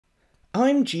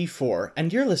I'm G4,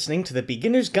 and you're listening to the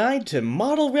Beginner's Guide to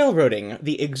Model Railroading,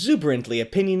 the exuberantly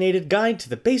opinionated guide to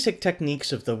the basic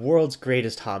techniques of the world's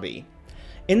greatest hobby.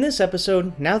 In this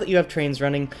episode, now that you have trains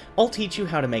running, I'll teach you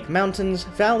how to make mountains,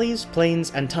 valleys,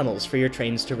 plains, and tunnels for your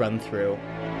trains to run through.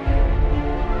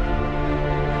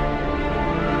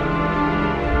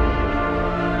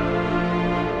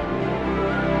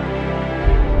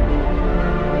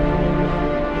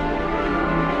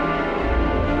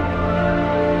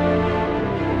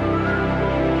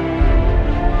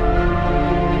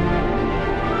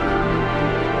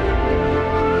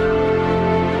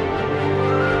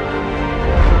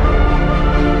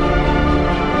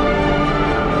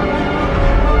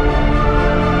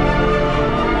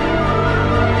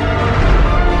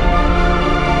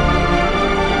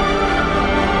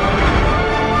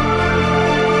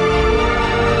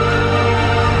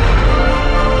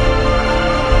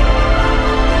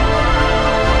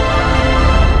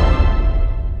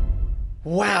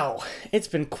 Wow, it's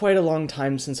been quite a long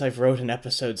time since I've wrote an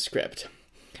episode script.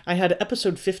 I had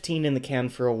episode 15 in the can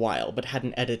for a while, but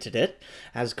hadn't edited it.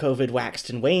 As COVID waxed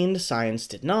and waned, science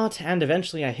did not, and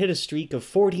eventually I hit a streak of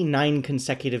 49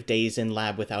 consecutive days in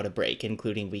lab without a break,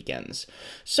 including weekends.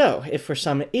 So, if for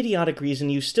some idiotic reason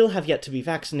you still have yet to be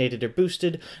vaccinated or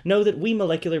boosted, know that we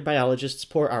molecular biologists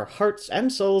pour our hearts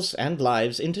and souls and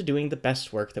lives into doing the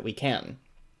best work that we can.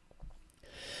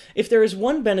 If there is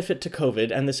one benefit to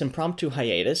COVID and this impromptu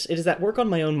hiatus, it is that work on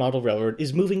my own model railroad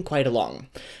is moving quite along.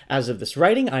 As of this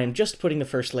writing, I am just putting the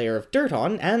first layer of dirt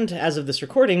on, and as of this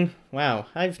recording, wow,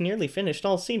 I've nearly finished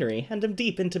all scenery, and am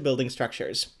deep into building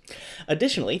structures.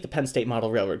 Additionally, the Penn State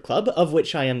Model Railroad Club, of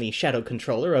which I am the shadow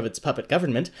controller of its puppet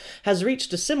government, has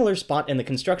reached a similar spot in the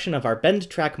construction of our bend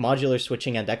track modular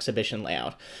switching and exhibition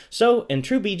layout. So, in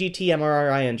true BGT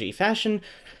MRRING fashion,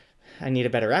 I need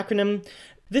a better acronym,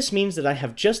 this means that I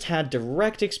have just had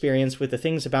direct experience with the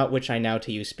things about which I now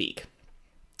to you speak.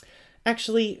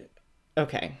 Actually,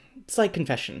 okay, slight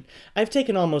confession. I've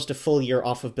taken almost a full year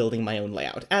off of building my own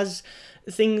layout, as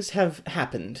things have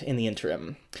happened in the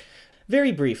interim.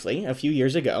 Very briefly, a few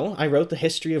years ago, I wrote the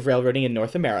History of Railroading in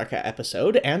North America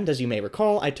episode, and as you may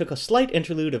recall, I took a slight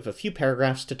interlude of a few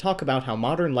paragraphs to talk about how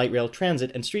modern light rail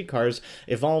transit and streetcars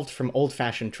evolved from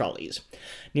old-fashioned trolleys.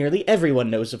 Nearly everyone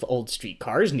knows of old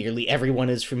streetcars, nearly everyone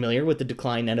is familiar with the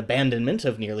decline and abandonment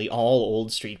of nearly all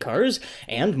old streetcars,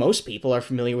 and most people are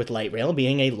familiar with light rail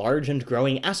being a large and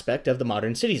growing aspect of the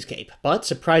modern cityscape. But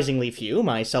surprisingly few,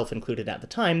 myself included at the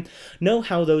time, know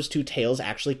how those two tales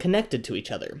actually connected to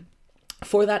each other.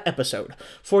 For that episode,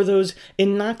 for those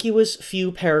innocuous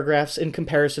few paragraphs in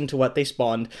comparison to what they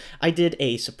spawned, I did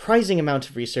a surprising amount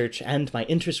of research and my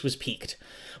interest was piqued.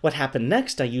 What happened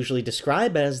next I usually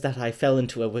describe as that I fell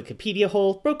into a Wikipedia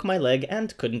hole, broke my leg,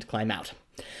 and couldn't climb out.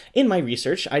 In my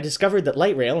research, I discovered that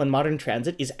light rail and modern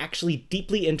transit is actually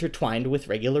deeply intertwined with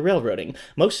regular railroading,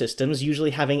 most systems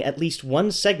usually having at least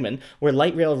one segment where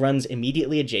light rail runs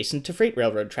immediately adjacent to freight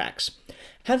railroad tracks.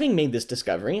 Having made this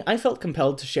discovery, I felt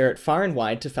compelled to share it far and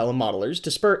wide to fellow modelers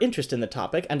to spur interest in the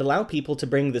topic and allow people to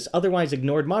bring this otherwise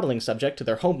ignored modeling subject to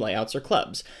their home layouts or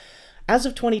clubs. As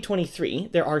of 2023,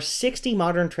 there are 60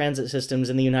 modern transit systems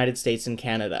in the United States and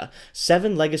Canada,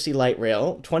 7 legacy light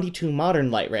rail, 22 modern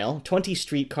light rail, 20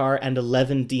 streetcar, and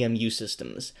 11 DMU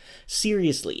systems.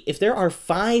 Seriously, if there are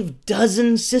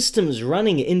 6 systems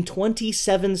running in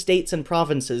 27 states and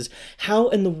provinces, how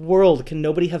in the world can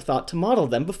nobody have thought to model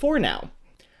them before now?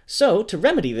 So, to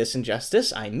remedy this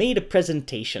injustice, I made a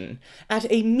presentation. At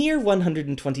a mere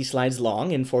 120 slides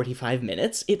long in 45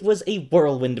 minutes, it was a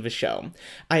whirlwind of a show.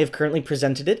 I have currently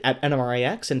presented it at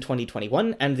NMRIX in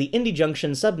 2021 and the Indy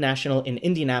Junction Subnational in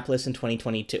Indianapolis in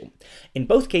 2022. In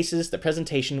both cases, the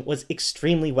presentation was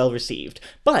extremely well received,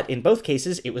 but in both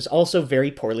cases, it was also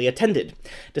very poorly attended.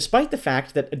 Despite the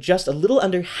fact that just a little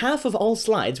under half of all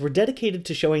slides were dedicated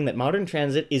to showing that modern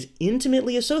transit is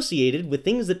intimately associated with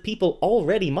things that people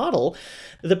already model,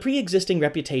 the pre-existing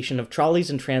reputation of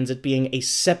trolleys and transit being a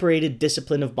separated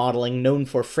discipline of modeling known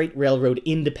for freight railroad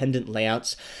independent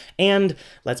layouts, and,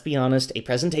 let's be honest, a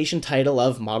presentation title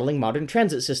of Modeling Modern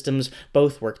Transit Systems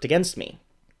both worked against me.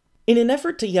 In an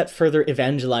effort to yet further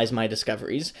evangelize my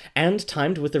discoveries, and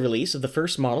timed with the release of the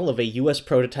first model of a US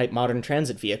prototype modern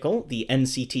transit vehicle, the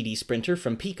NCTD Sprinter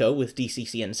from Pico with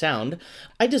DCC and sound,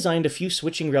 I designed a few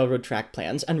switching railroad track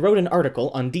plans and wrote an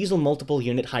article on Diesel Multiple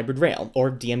Unit Hybrid Rail,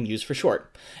 or DMUs for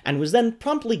short, and was then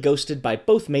promptly ghosted by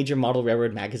both major model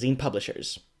railroad magazine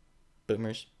publishers.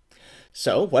 Boomers.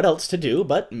 So, what else to do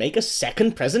but make a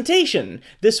second presentation?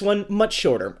 This one much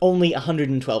shorter, only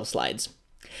 112 slides.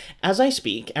 As I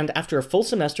speak, and after a full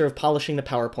semester of polishing the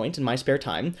PowerPoint in my spare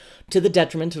time, to the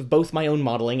detriment of both my own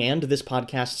modeling and this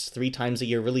podcast's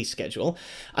 3-times-a-year release schedule,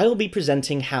 I will be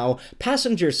presenting how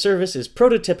passenger service is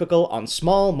prototypical on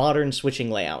small, modern switching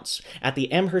layouts at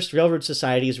the Amherst Railroad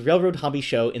Society's Railroad Hobby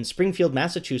Show in Springfield,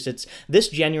 Massachusetts, this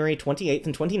January 28th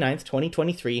and 29th,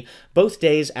 2023, both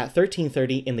days at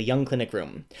 13:30 in the Young Clinic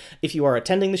Room. If you are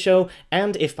attending the show,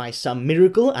 and if by some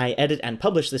miracle I edit and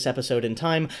publish this episode in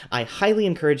time, I highly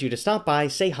encourage you to stop by,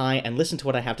 say hi, and listen to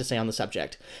what I have to say on the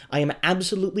subject. I am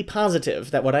absolutely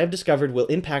positive that what I have discovered will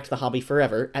impact the hobby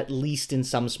forever, at least in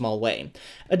some small way.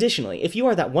 Additionally, if you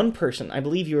are that one person, I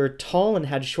believe you are tall and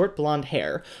had short blonde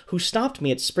hair, who stopped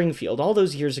me at Springfield all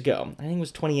those years ago, I think it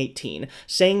was 2018,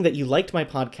 saying that you liked my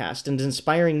podcast and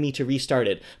inspiring me to restart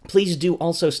it, please do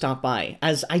also stop by,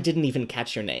 as I didn't even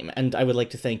catch your name, and I would like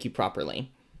to thank you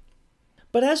properly.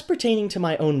 But as pertaining to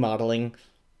my own modeling,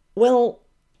 well,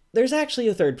 there's actually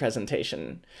a third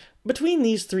presentation. Between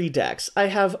these 3 decks, I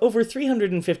have over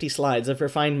 350 slides of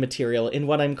refined material in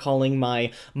what I'm calling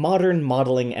my Modern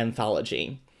Modeling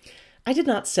Anthology. I did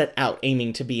not set out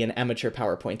aiming to be an amateur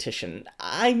PowerPointician.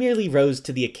 I merely rose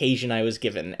to the occasion I was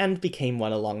given, and became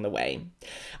one along the way.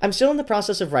 I'm still in the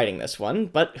process of writing this one,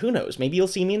 but who knows, maybe you'll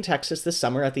see me in Texas this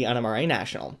summer at the NMRA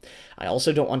National. I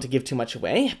also don't want to give too much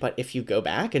away, but if you go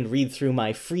back and read through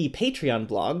my free Patreon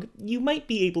blog, you might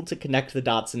be able to connect the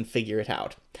dots and figure it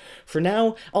out. For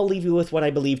now, I'll leave you with what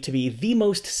I believe to be the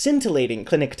most scintillating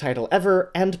clinic title ever,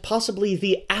 and possibly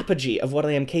the apogee of what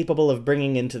I am capable of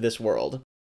bringing into this world.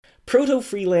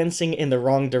 Proto-freelancing in the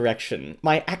wrong direction,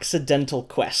 my accidental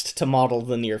quest to model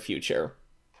the near future.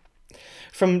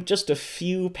 From just a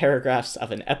few paragraphs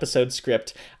of an episode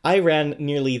script, I ran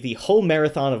nearly the whole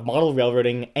marathon of model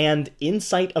railroading and, in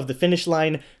sight of the finish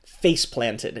line,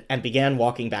 face-planted and began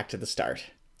walking back to the start.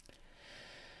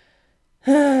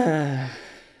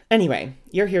 Anyway,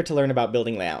 you're here to learn about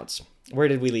building layouts. Where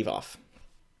did we leave off?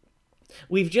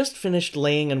 We've just finished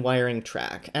laying and wiring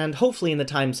track, and hopefully in the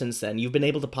time since then you've been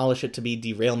able to polish it to be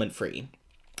derailment-free.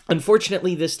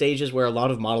 Unfortunately, this stage is where a lot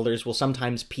of modelers will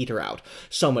sometimes peter out,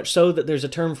 so much so that there's a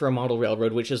term for a model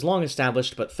railroad which is long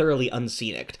established but thoroughly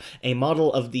unscenic, a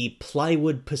model of the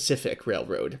Plywood Pacific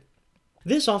Railroad.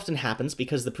 This often happens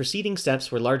because the preceding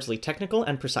steps were largely technical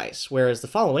and precise, whereas the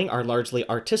following are largely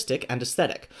artistic and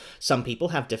aesthetic. Some people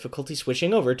have difficulty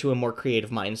switching over to a more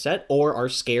creative mindset, or are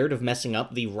scared of messing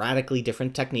up the radically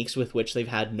different techniques with which they've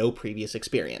had no previous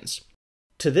experience.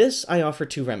 To this, I offer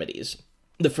 2 remedies.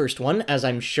 The first one, as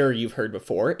I'm sure you've heard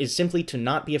before, is simply to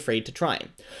not be afraid to try.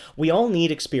 We all need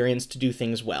experience to do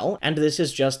things well, and this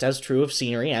is just as true of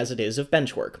scenery as it is of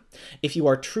benchwork. If you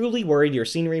are truly worried your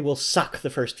scenery will suck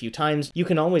the first few times, you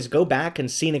can always go back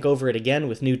and scenic over it again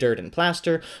with new dirt and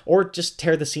plaster, or just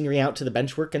tear the scenery out to the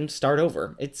benchwork and start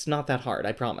over. It's not that hard,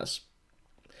 I promise.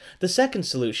 The second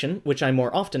solution, which I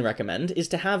more often recommend, is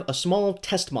to have a small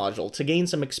test module to gain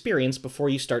some experience before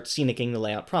you start scenicking the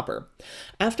layout proper.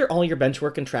 After all your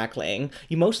benchwork and track laying,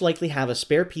 you most likely have a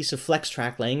spare piece of flex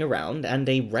track laying around and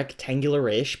a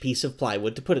rectangular-ish piece of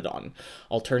plywood to put it on.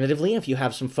 Alternatively, if you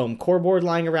have some foam core board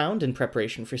lying around in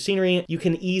preparation for scenery, you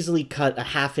can easily cut a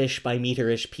half-ish by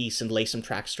meter-ish piece and lay some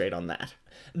track straight on that.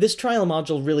 This trial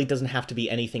module really doesn't have to be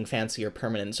anything fancy or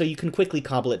permanent, so you can quickly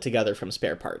cobble it together from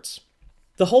spare parts.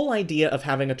 The whole idea of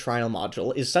having a trial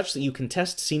module is such that you can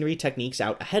test scenery techniques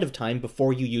out ahead of time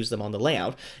before you use them on the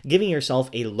layout, giving yourself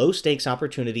a low-stakes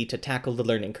opportunity to tackle the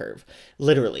learning curve.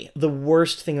 Literally, the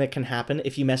worst thing that can happen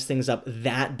if you mess things up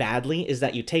that badly is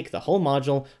that you take the whole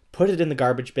module, put it in the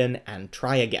garbage bin, and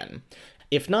try again.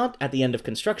 If not, at the end of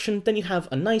construction, then you have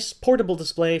a nice portable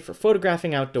display for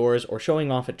photographing outdoors or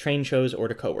showing off at train shows or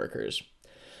to coworkers.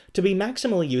 To be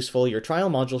maximally useful, your trial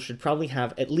module should probably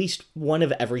have at least one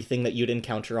of everything that you'd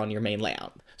encounter on your main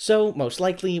layout. So, most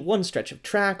likely, one stretch of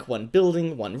track, one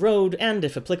building, one road, and,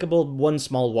 if applicable, one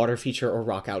small water feature or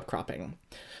rock outcropping.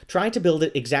 Try to build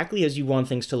it exactly as you want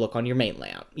things to look on your main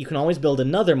layout. You can always build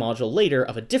another module later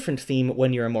of a different theme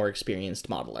when you're a more experienced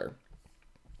modeler.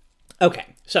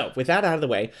 Okay, so with that out of the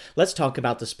way, let's talk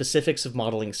about the specifics of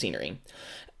modeling scenery.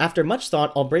 After much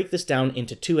thought, I'll break this down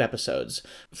into 2 episodes.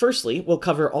 Firstly, we'll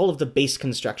cover all of the base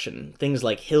construction, things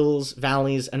like hills,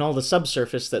 valleys, and all the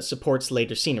subsurface that supports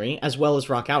later scenery, as well as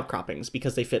rock outcroppings,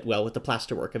 because they fit well with the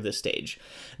plasterwork of this stage.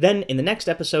 Then, in the next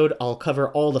episode, I'll cover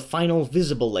all the final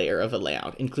visible layer of a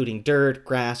layout, including dirt,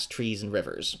 grass, trees, and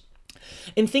rivers.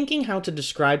 In thinking how to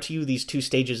describe to you these 2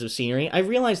 stages of scenery, I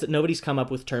realized that nobody's come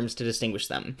up with terms to distinguish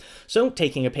them. So,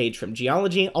 taking a page from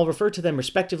geology, I'll refer to them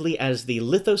respectively as the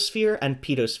lithosphere and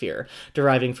pedosphere,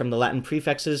 deriving from the Latin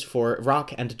prefixes for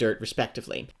rock and dirt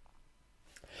respectively.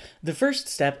 The first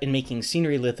step in making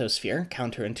scenery lithosphere,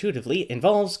 counterintuitively,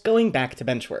 involves going back to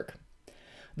benchwork.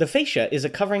 The fascia is a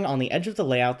covering on the edge of the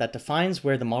layout that defines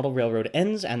where the model railroad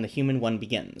ends and the human one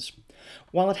begins.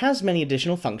 While it has many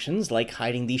additional functions, like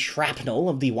hiding the shrapnel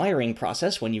of the wiring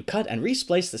process when you cut and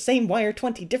resplice the same wire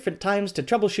 20 different times to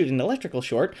troubleshoot an electrical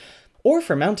short, or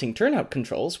for mounting turnout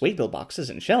controls, waybill boxes,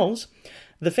 and shelves,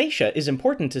 the fascia is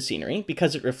important to scenery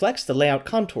because it reflects the layout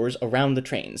contours around the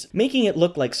trains, making it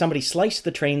look like somebody sliced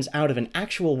the trains out of an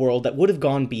actual world that would have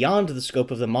gone beyond the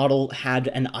scope of the model had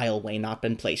an aisleway not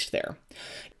been placed there.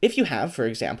 If you have, for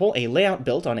example, a layout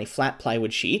built on a flat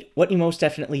plywood sheet, what you most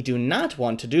definitely do not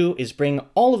want to do is bring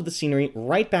all of the scenery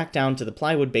right back down to the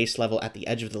plywood base level at the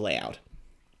edge of the layout.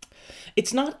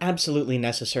 It's not absolutely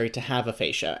necessary to have a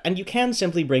fascia, and you can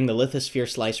simply bring the lithosphere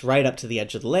slice right up to the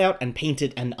edge of the layout and paint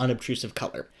it an unobtrusive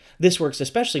color. This works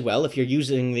especially well if you're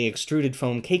using the extruded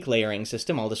foam cake layering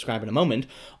system I'll describe in a moment,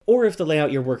 or if the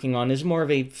layout you're working on is more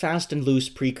of a fast and loose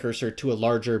precursor to a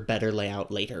larger, better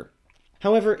layout later.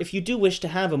 However, if you do wish to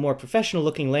have a more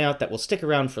professional-looking layout that will stick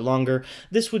around for longer,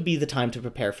 this would be the time to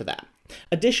prepare for that.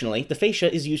 Additionally, the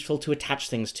fascia is useful to attach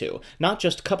things to, not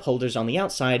just cup holders on the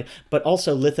outside, but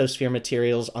also lithosphere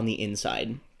materials on the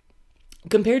inside.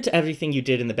 Compared to everything you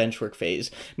did in the benchwork phase,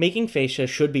 making fascia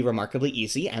should be remarkably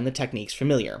easy and the techniques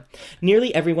familiar.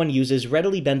 Nearly everyone uses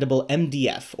readily bendable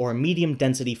MDF, or medium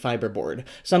density fiberboard,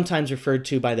 sometimes referred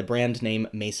to by the brand name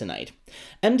Masonite.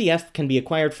 MDF can be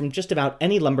acquired from just about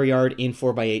any lumberyard in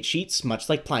 4x8 sheets, much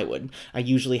like plywood. I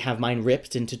usually have mine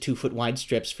ripped into 2-foot wide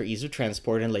strips for ease of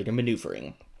transport and later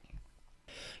maneuvering.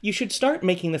 You should start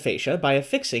making the fascia by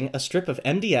affixing a strip of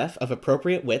MDF of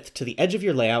appropriate width to the edge of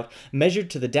your layout, measured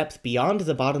to the depth beyond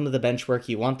the bottom of the benchwork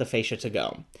you want the fascia to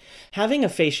go. Having a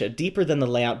fascia deeper than the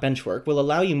layout benchwork will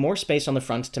allow you more space on the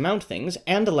front to mount things,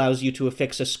 and allows you to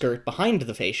affix a skirt behind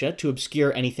the fascia to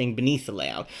obscure anything beneath the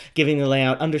layout, giving the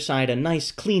layout underside a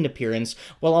nice, clean appearance,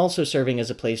 while also serving as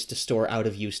a place to store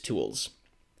out-of-use tools.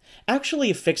 Actually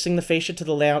affixing the fascia to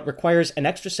the layout requires an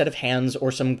extra set of hands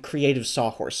or some creative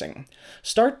sawhorsing.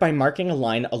 Start by marking a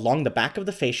line along the back of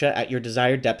the fascia at your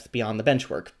desired depth beyond the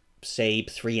benchwork, say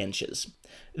 3 inches.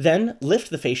 Then, lift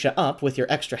the fascia up with your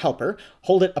extra helper,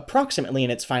 hold it approximately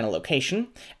in its final location,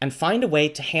 and find a way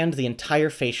to hand the entire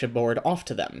fascia board off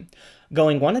to them.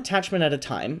 Going one attachment at a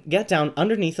time, get down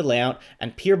underneath the layout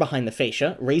and peer behind the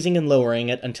fascia, raising and lowering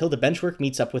it until the benchwork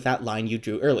meets up with that line you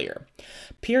drew earlier.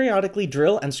 Periodically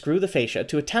drill and screw the fascia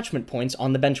to attachment points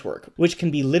on the benchwork, which can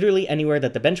be literally anywhere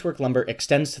that the benchwork lumber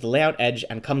extends to the layout edge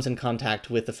and comes in contact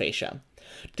with the fascia.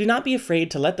 Do not be afraid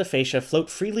to let the fascia float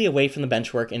freely away from the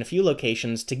benchwork in a few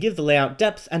locations to give the layout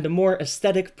depth and a more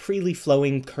aesthetic, freely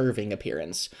flowing, curving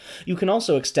appearance. You can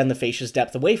also extend the fascia's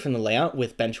depth away from the layout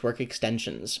with benchwork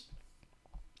extensions.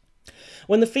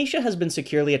 When the fascia has been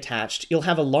securely attached, you'll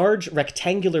have a large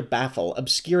rectangular baffle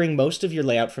obscuring most of your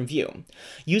layout from view.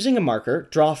 Using a marker,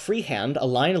 draw freehand a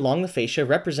line along the fascia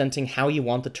representing how you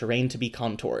want the terrain to be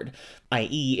contoured,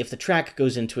 i.e. if the track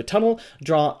goes into a tunnel,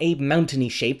 draw a mountainy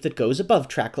shape that goes above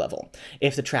track level.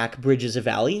 If the track bridges a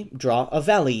valley, draw a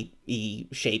valley-y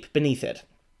shape beneath it.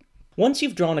 Once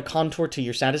you've drawn a contour to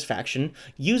your satisfaction,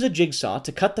 use a jigsaw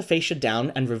to cut the fascia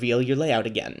down and reveal your layout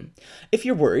again. If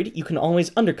you're worried, you can always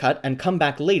undercut and come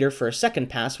back later for a second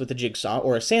pass with a jigsaw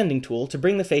or a sanding tool to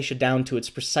bring the fascia down to its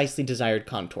precisely desired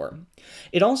contour.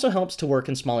 It also helps to work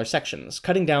in smaller sections,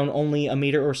 cutting down only a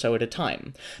meter or so at a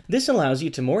time. This allows you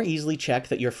to more easily check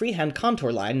that your freehand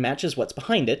contour line matches what's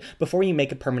behind it before you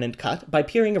make a permanent cut by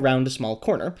peering around a small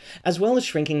corner, as well as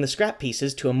shrinking the scrap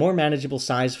pieces to a more manageable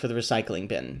size for the recycling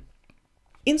bin.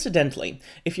 Incidentally,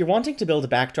 if you're wanting to build a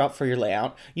backdrop for your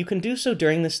layout, you can do so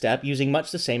during this step using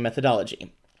much the same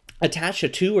methodology. Attach a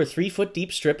 2 or 3 foot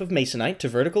deep strip of masonite to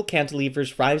vertical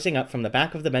cantilevers rising up from the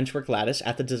back of the benchwork lattice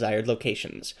at the desired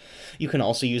locations. You can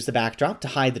also use the backdrop to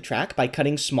hide the track by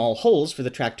cutting small holes for the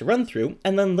track to run through,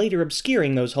 and then later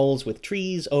obscuring those holes with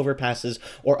trees, overpasses,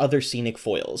 or other scenic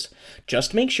foils.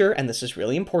 Just make sure, and this is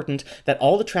really important, that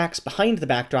all the tracks behind the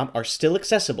backdrop are still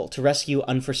accessible to rescue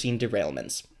unforeseen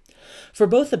derailments. For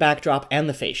both the backdrop and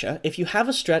the fascia, if you have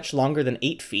a stretch longer than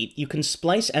 8 feet, you can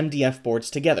splice MDF boards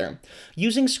together.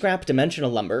 Using scrap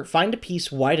dimensional lumber, find a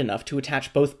piece wide enough to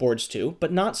attach both boards to,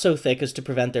 but not so thick as to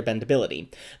prevent their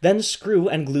bendability. Then screw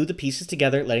and glue the pieces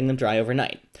together, letting them dry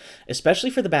overnight. Especially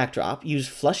for the backdrop, use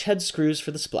flush head screws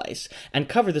for the splice, and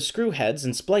cover the screw heads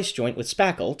and splice joint with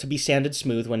spackle to be sanded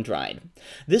smooth when dried.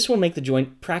 This will make the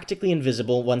joint practically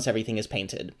invisible once everything is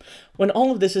painted. When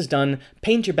all of this is done,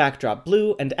 paint your backdrop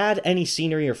blue and add any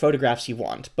scenery or photographs you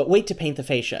want, but wait to paint the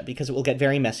fascia because it will get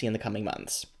very messy in the coming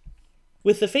months.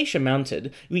 With the fascia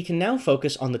mounted, we can now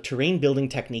focus on the terrain building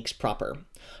techniques proper.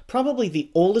 Probably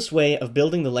the oldest way of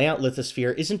building the layout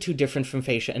lithosphere isn't too different from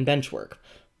fascia and benchwork.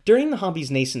 During the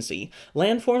hobby's nascency,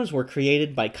 landforms were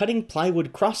created by cutting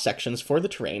plywood cross-sections for the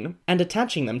terrain and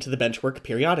attaching them to the benchwork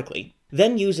periodically,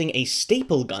 then using a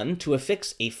staple gun to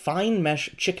affix a fine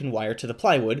mesh chicken wire to the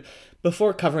plywood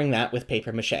before covering that with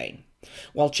paper mache.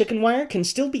 While chicken wire can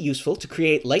still be useful to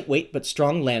create lightweight but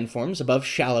strong landforms above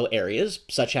shallow areas,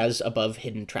 such as above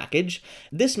hidden trackage,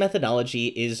 this methodology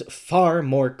is far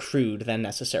more crude than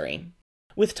necessary.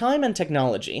 With time and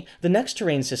technology, the next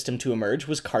terrain system to emerge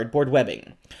was cardboard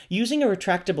webbing. Using a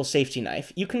retractable safety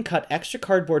knife, you can cut extra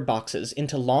cardboard boxes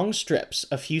into long strips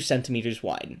a few centimeters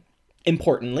wide.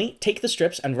 Importantly, take the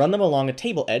strips and run them along a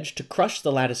table edge to crush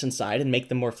the lattice inside and make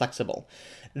them more flexible.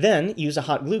 Then, use a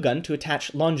hot glue gun to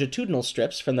attach longitudinal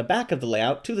strips from the back of the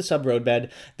layout to the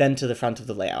sub-roadbed, then to the front of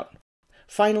the layout.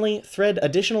 Finally, thread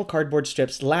additional cardboard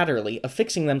strips laterally,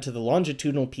 affixing them to the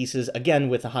longitudinal pieces again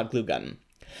with a hot glue gun.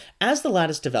 As the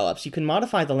lattice develops, you can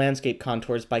modify the landscape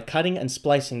contours by cutting and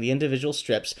splicing the individual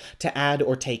strips to add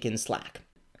or take in slack.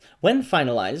 When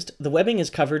finalized, the webbing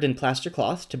is covered in plaster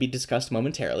cloth, to be discussed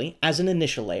momentarily, as an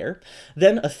initial layer.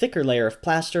 Then a thicker layer of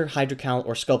plaster, hydrocal,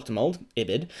 or sculptamold,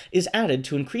 IBID, is added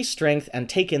to increase strength and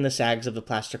take in the sags of the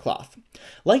plaster cloth.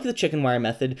 Like the chicken wire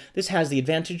method, this has the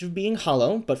advantage of being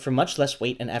hollow, but for much less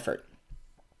weight and effort.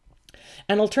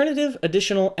 An alternative,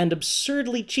 additional, and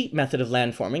absurdly cheap method of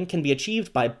landforming can be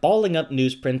achieved by balling up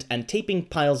newsprint and taping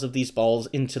piles of these balls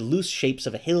into loose shapes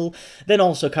of a hill, then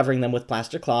also covering them with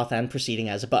plaster cloth and proceeding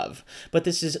as above. But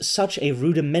this is such a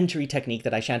rudimentary technique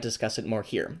that I shan't discuss it more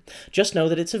here. Just know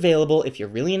that it's available if you're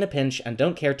really in a pinch and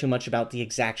don't care too much about the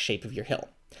exact shape of your hill.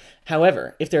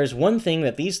 However, if there is one thing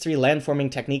that these three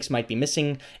landforming techniques might be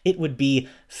missing, it would be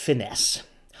finesse.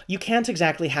 You can't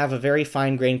exactly have a very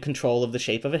fine-grained control of the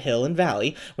shape of a hill and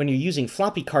valley when you're using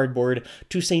floppy cardboard,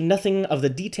 to say nothing of the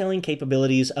detailing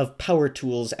capabilities of power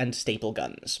tools and staple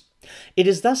guns. It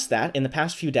is thus that, in the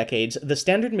past few decades, the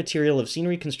standard material of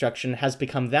scenery construction has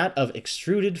become that of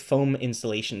extruded foam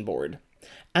insulation board.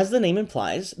 As the name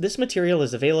implies, this material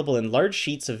is available in large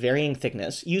sheets of varying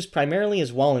thickness, used primarily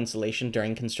as wall insulation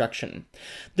during construction.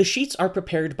 The sheets are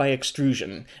prepared by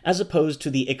extrusion, as opposed to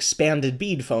the expanded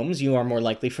bead foams you are more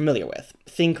likely familiar with.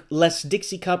 Think less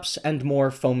Dixie cups and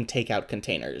more foam takeout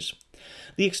containers.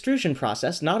 The extrusion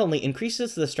process not only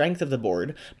increases the strength of the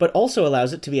board, but also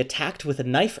allows it to be attacked with a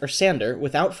knife or sander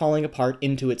without falling apart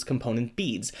into its component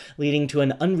beads, leading to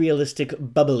an unrealistic,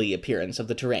 bubbly appearance of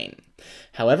the terrain.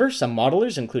 However, some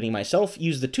modelers, including myself,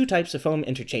 use the two types of foam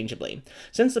interchangeably.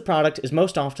 Since the product is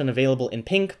most often available in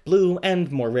pink, blue,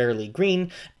 and more rarely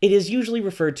green, it is usually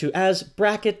referred to as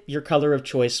bracket your color of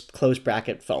choice close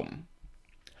bracket foam.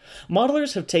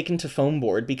 Modelers have taken to foam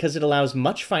board because it allows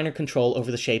much finer control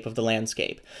over the shape of the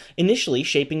landscape. Initially,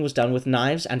 shaping was done with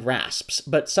knives and rasps,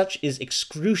 but such is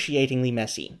excruciatingly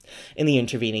messy. In the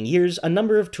intervening years, a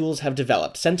number of tools have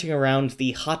developed, centering around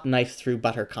the hot knife through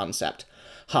butter concept.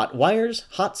 Hot wires,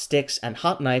 hot sticks, and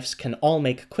hot knives can all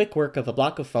make quick work of a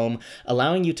block of foam,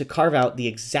 allowing you to carve out the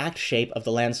exact shape of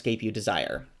the landscape you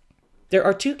desire. There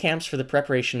are two camps for the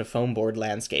preparation of foam board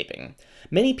landscaping.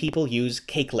 Many people use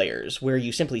cake layers, where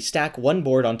you simply stack one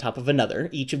board on top of another,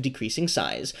 each of decreasing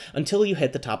size, until you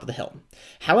hit the top of the hill.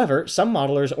 However, some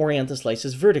modelers orient the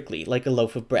slices vertically, like a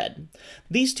loaf of bread.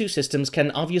 These two systems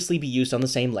can obviously be used on the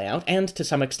same layout, and to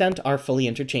some extent are fully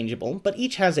interchangeable, but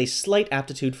each has a slight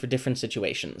aptitude for different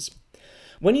situations.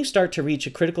 When you start to reach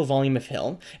a critical volume of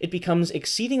hill, it becomes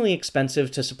exceedingly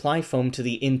expensive to supply foam to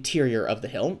the interior of the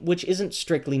hill, which isn't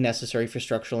strictly necessary for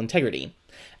structural integrity.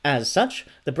 As such,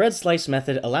 the bread slice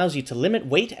method allows you to limit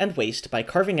weight and waste by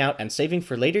carving out and saving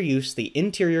for later use the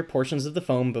interior portions of the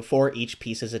foam before each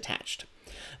piece is attached.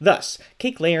 Thus,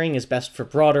 cake layering is best for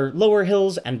broader, lower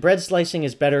hills, and bread slicing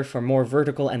is better for more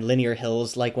vertical and linear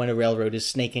hills, like when a railroad is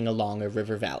snaking along a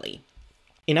river valley.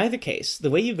 In either case, the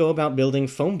way you go about building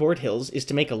foam board hills is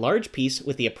to make a large piece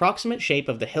with the approximate shape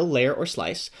of the hill layer or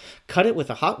slice, cut it with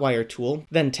a hot wire tool,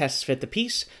 then test fit the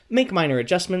piece, make minor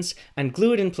adjustments, and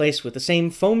glue it in place with the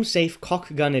same foam-safe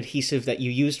caulk gun adhesive that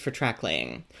you used for track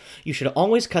laying. You should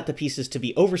always cut the pieces to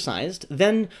be oversized,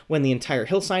 then, when the entire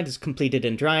hillside is completed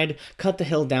and dried, cut the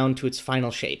hill down to its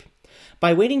final shape.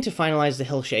 By waiting to finalize the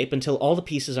hill shape until all the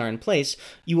pieces are in place,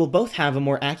 you will both have a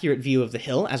more accurate view of the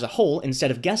hill as a whole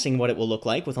instead of guessing what it will look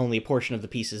like with only a portion of the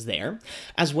pieces there,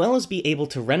 as well as be able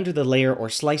to render the layer or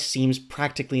slice seams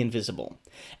practically invisible.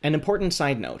 An important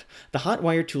side note, the hot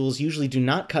wire tools usually do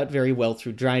not cut very well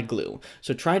through dried glue,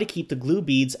 so try to keep the glue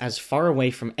beads as far away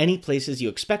from any places you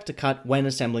expect to cut when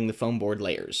assembling the foam board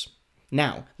layers.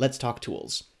 Now, let's talk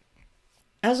tools.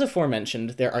 As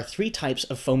aforementioned, there are three types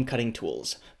of foam cutting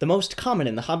tools. The most common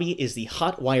in the hobby is the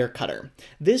hot wire cutter.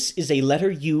 This is a letter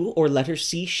U or letter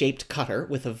C shaped cutter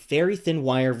with a very thin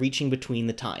wire reaching between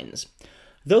the tines.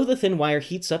 Though the thin wire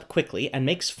heats up quickly and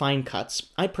makes fine cuts,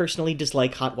 I personally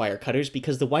dislike hot wire cutters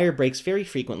because the wire breaks very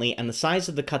frequently and the size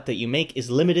of the cut that you make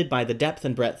is limited by the depth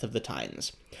and breadth of the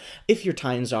tines. If your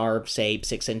tines are, say,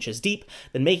 6 inches deep,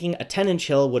 then making a 10-inch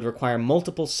hill would require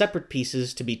multiple separate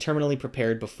pieces to be terminally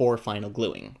prepared before final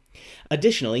gluing.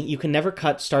 Additionally, you can never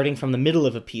cut starting from the middle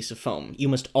of a piece of foam. You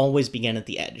must always begin at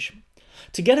the edge.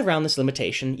 To get around this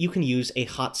limitation, you can use a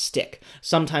hot stick,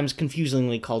 sometimes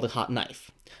confusingly called a hot knife.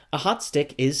 A hot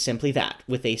stick is simply that,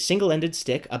 with a single-ended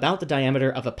stick about the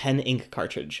diameter of a pen ink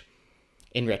cartridge.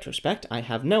 In retrospect, I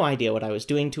have no idea what I was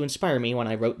doing to inspire me when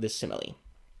I wrote this simile.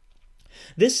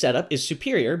 This setup is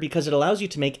superior because it allows you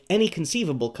to make any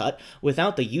conceivable cut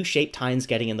without the U-shaped tines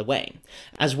getting in the way,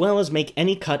 as well as make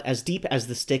any cut as deep as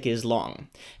the stick is long.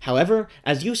 However,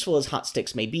 as useful as hot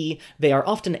sticks may be, they are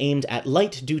often aimed at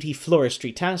light-duty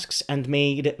floristry tasks and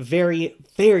made very,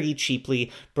 very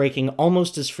cheaply, breaking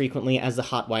almost as frequently as the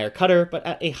hot wire cutter, but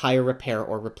at a higher repair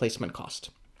or replacement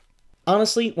cost.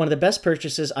 Honestly, one of the best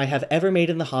purchases I have ever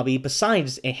made in the hobby,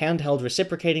 besides a handheld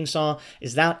reciprocating saw,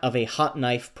 is that of a hot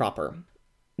knife proper.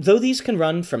 Though these can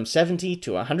run from $70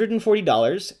 to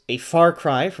 $140, a far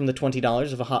cry from the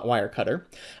 $20 of a hot wire cutter,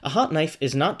 a hot knife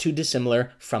is not too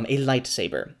dissimilar from a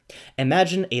lightsaber.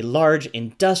 Imagine a large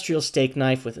industrial steak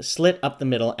knife with a slit up the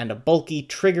middle and a bulky,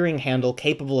 triggering handle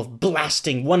capable of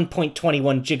blasting 1.21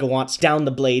 gigawatts down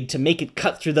the blade to make it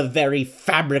cut through the very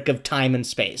fabric of time and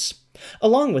space,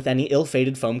 along with any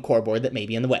ill-fated foam coreboard that may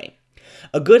be in the way.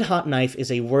 A good hot knife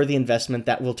is a worthy investment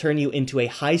that will turn you into a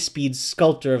high-speed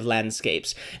sculptor of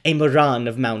landscapes, a Moran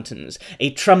of mountains,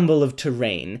 a Trumbull of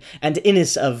terrain, and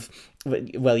Innis of...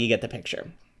 well, you get the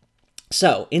picture.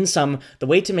 So, in sum, the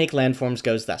way to make landforms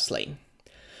goes thusly.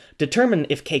 Determine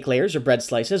if cake layers or bread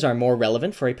slices are more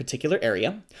relevant for a particular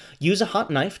area. Use a hot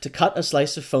knife to cut a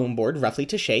slice of foam board roughly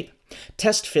to shape.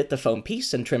 Test fit the foam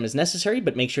piece and trim as necessary,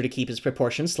 but make sure to keep its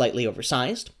proportions slightly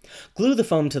oversized. Glue the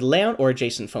foam to the layout or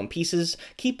adjacent foam pieces.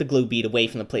 Keep the glue bead away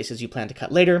from the places you plan to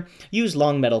cut later. Use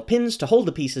long metal pins to hold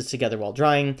the pieces together while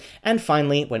drying. And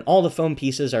finally, when all the foam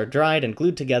pieces are dried and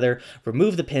glued together,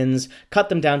 remove the pins, cut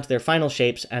them down to their final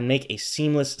shapes, and make a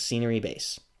seamless scenery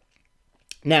base.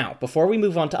 Now, before we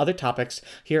move on to other topics,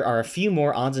 here are a few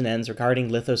more odds and ends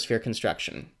regarding lithosphere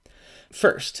construction.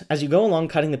 First, as you go along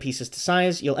cutting the pieces to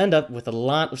size, you'll end up with a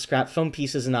lot of scrap foam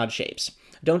pieces in odd shapes.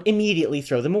 Don't immediately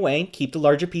throw them away, keep the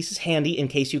larger pieces handy in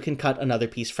case you can cut another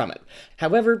piece from it.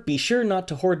 However, be sure not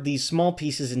to hoard these small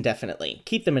pieces indefinitely.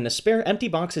 Keep them in a spare empty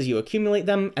box as you accumulate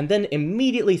them, and then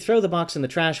immediately throw the box in the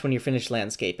trash when you're finished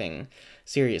landscaping.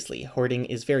 Seriously, hoarding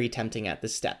is very tempting at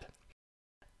this step.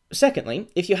 Secondly,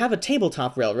 if you have a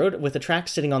tabletop railroad with a track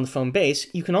sitting on the foam base,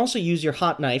 you can also use your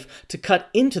hot knife to cut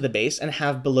into the base and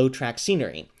have below-track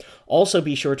scenery. Also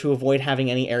be sure to avoid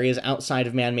having any areas outside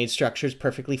of man-made structures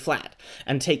perfectly flat,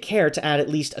 and take care to add at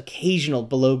least occasional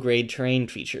below-grade terrain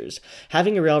features.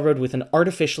 Having a railroad with an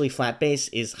artificially flat base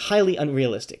is highly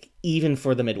unrealistic, even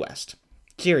for the Midwest.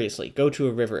 Seriously, go to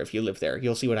a river if you live there,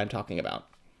 you'll see what I'm talking about.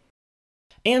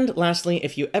 And lastly,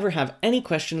 if you ever have any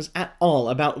questions at all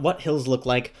about what hills look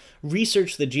like,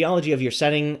 research the geology of your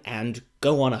setting and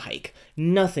go on a hike.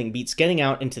 Nothing beats getting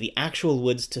out into the actual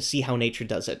woods to see how nature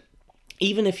does it.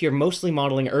 Even if you're mostly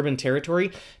modeling urban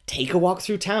territory, take a walk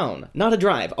through town. Not a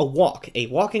drive, a walk. A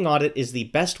walking audit is the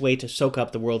best way to soak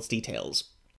up the world's details.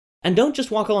 And don't just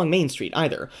walk along Main Street,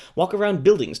 either. Walk around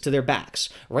buildings to their backs,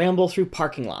 ramble through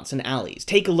parking lots and alleys,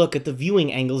 take a look at the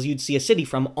viewing angles you'd see a city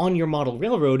from on your model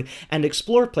railroad, and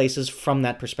explore places from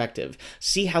that perspective.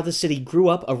 See how the city grew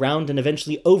up around and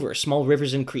eventually over small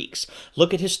rivers and creeks.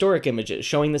 Look at historic images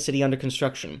showing the city under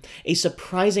construction. A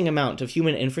surprising amount of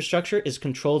human infrastructure is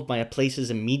controlled by a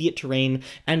place's immediate terrain,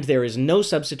 and there is no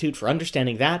substitute for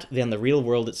understanding that than the real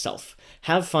world itself.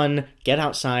 Have fun, get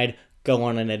outside, go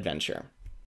on an adventure.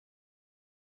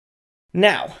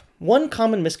 Now, one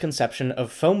common misconception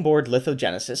of foam board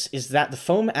lithogenesis is that the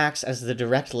foam acts as the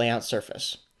direct layout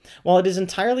surface. While it is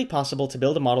entirely possible to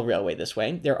build a model railway this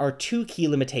way, there are two key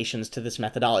limitations to this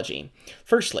methodology.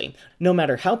 Firstly, no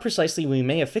matter how precisely we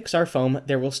may affix our foam,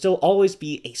 there will still always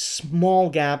be a small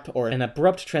gap or an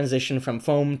abrupt transition from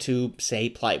foam to, say,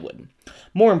 plywood.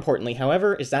 More importantly,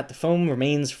 however, is that the foam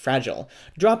remains fragile.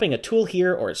 Dropping a tool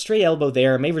here or a stray elbow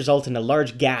there may result in a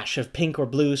large gash of pink or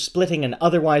blue splitting an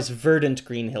otherwise verdant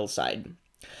green hillside.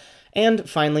 And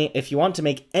finally, if you want to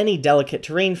make any delicate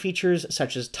terrain features,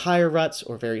 such as tire ruts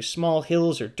or very small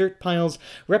hills or dirt piles,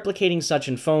 replicating such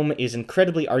in foam is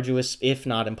incredibly arduous, if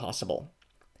not impossible.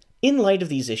 In light of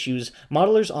these issues,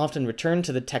 modelers often return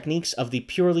to the techniques of the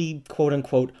purely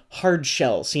quote-unquote hard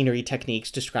shell scenery techniques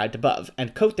described above,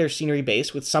 and coat their scenery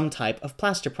base with some type of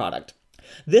plaster product.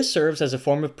 This serves as a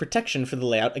form of protection for the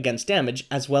layout against damage,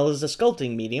 as well as a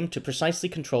sculpting medium to precisely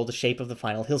control the shape of the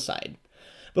final hillside.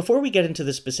 Before we get into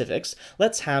the specifics,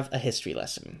 let's have a history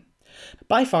lesson.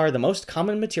 By far, the most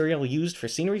common material used for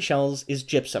scenery shells is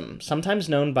gypsum, sometimes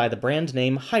known by the brand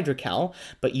name Hydrocal,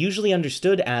 but usually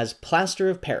understood as plaster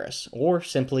of Paris, or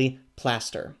simply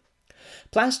plaster.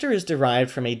 Plaster is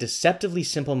derived from a deceptively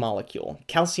simple molecule,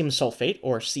 calcium sulfate,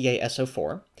 or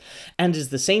CaSO4, and is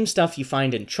the same stuff you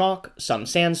find in chalk, some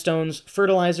sandstones,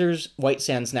 fertilizers, White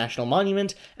Sands National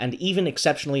Monument, and even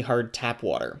exceptionally hard tap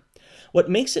water. What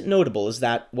makes it notable is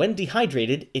that, when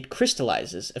dehydrated, it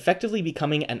crystallizes, effectively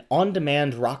becoming an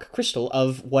on-demand rock crystal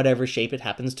of whatever shape it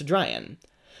happens to dry in.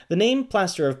 The name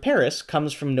Plaster of Paris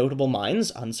comes from notable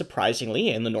mines,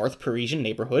 unsurprisingly, in the North Parisian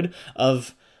neighborhood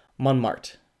of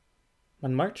Montmartre.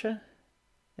 Montmartre?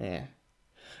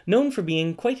 Known for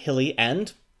being quite hilly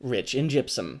and rich in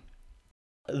gypsum.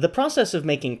 The process of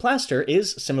making plaster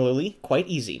is, similarly, quite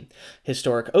easy.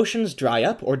 Historic oceans dry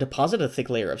up or deposit a thick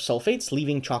layer of sulfates,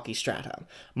 leaving chalky strata.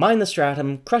 Mine the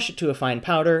stratum, crush it to a fine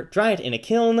powder, dry it in a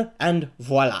kiln, and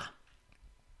voila!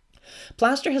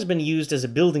 Plaster has been used as a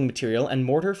building material and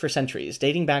mortar for centuries,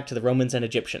 dating back to the Romans and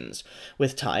Egyptians.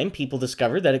 With time, people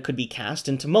discovered that it could be cast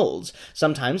into molds,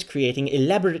 sometimes creating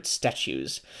elaborate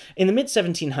statues. In the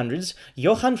mid-1700s,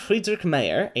 Johann Friedrich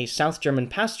Meyer, a South German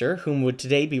pastor whom would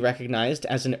today be recognized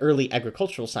as an early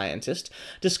agricultural scientist,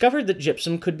 discovered that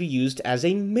gypsum could be used as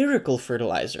a miracle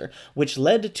fertilizer, which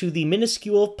led to the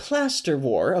minuscule Plaster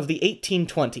War of the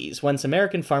 1820s, whence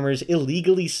American farmers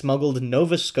illegally smuggled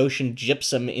Nova Scotian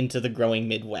gypsum into the growing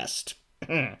Midwest.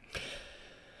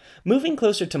 Moving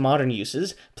closer to modern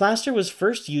uses, plaster was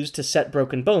first used to set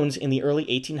broken bones in the early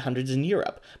 1800s in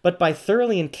Europe, but by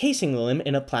thoroughly encasing the limb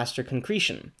in a plaster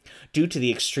concretion. Due to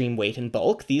the extreme weight and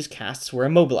bulk, these casts were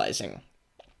immobilizing.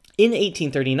 In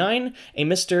 1839, a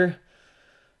Mr.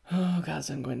 Oh god,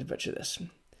 I'm going to butcher this.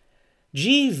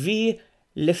 G.V.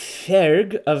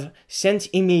 Lefergue of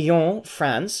Saint-Émilion,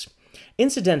 France,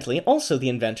 incidentally also the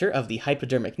inventor of the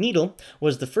hypodermic needle,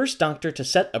 was the first doctor to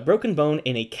set a broken bone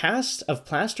in a cast of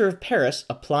plaster of Paris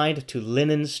applied to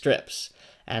linen strips,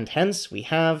 and hence we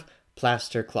have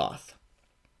plaster cloth.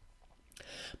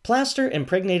 Plaster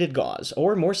impregnated gauze,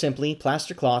 or more simply,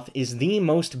 plaster cloth, is the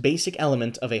most basic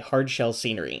element of a hard-shell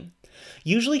scenery.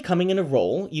 Usually coming in a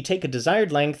roll, you take a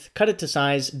desired length, cut it to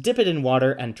size, dip it in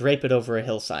water, and drape it over a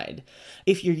hillside.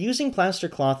 If you're using plaster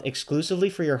cloth exclusively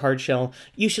for your hardshell,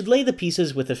 you should lay the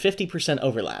pieces with a 50%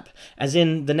 overlap, as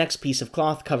in the next piece of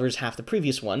cloth covers half the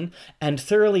previous one, and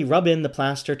thoroughly rub in the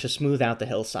plaster to smooth out the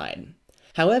hillside.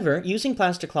 However, using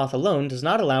plaster cloth alone does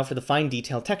not allow for the fine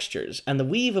detail textures, and the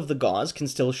weave of the gauze can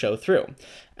still show through.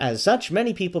 As such,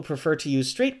 many people prefer to use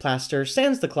straight plaster,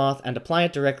 sands the cloth, and apply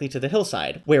it directly to the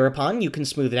hillside, whereupon you can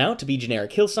smooth it out to be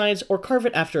generic hillsides, or carve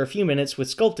it after a few minutes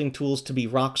with sculpting tools to be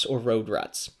rocks or road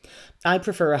ruts. I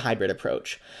prefer a hybrid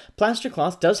approach. Plaster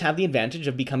cloth does have the advantage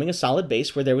of becoming a solid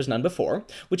base where there was none before,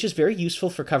 which is very useful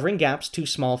for covering gaps too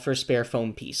small for a spare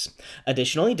foam piece.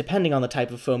 Additionally, depending on the type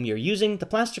of foam you're using, the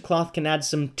plaster cloth can add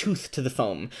some tooth to the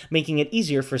foam, making it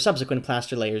easier for subsequent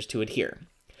plaster layers to adhere.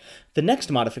 The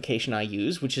next modification I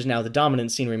use, which is now the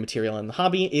dominant scenery material in the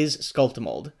hobby, is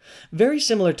Sculptamold. Very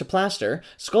similar to plaster,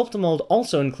 Sculptamold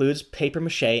also includes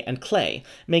papier-mâché and clay,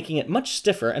 making it much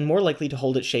stiffer and more likely to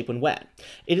hold its shape when wet.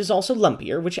 It is also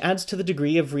lumpier, which adds to the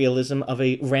degree of realism of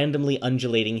a randomly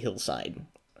undulating hillside.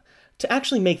 To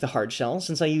actually make the hard shell,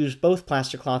 since I use both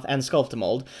plaster cloth and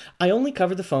Sculptamold, I only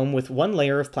cover the foam with one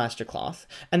layer of plaster cloth,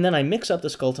 and then I mix up the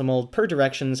Sculptamold per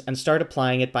directions and start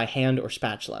applying it by hand or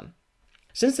spatula.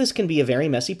 Since this can be a very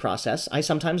messy process, I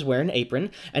sometimes wear an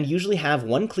apron, and usually have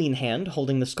one clean hand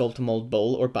holding the Sculptamold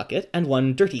bowl or bucket, and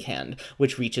one dirty hand,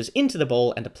 which reaches into the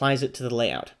bowl and applies it to the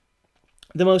layout.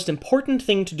 The most important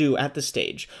thing to do at this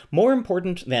stage, more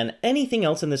important than anything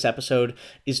else in this episode,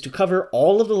 is to cover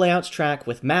all of the layout's track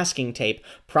with masking tape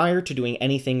prior to doing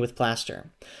anything with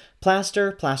plaster.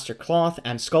 Plaster, plaster cloth,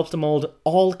 and Sculptamold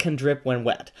all can drip when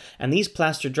wet, and these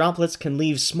plaster droplets can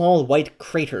leave small white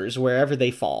craters wherever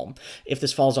they fall. If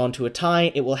this falls onto a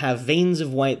tie, it will have veins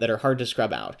of white that are hard to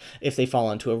scrub out. If they fall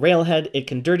onto a railhead, it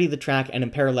can dirty the track and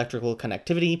impair electrical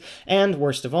connectivity, and,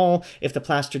 worst of all, if the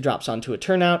plaster drops onto a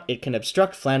turnout, it can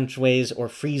obstruct flangeways or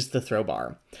freeze the throw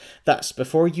bar. Thus,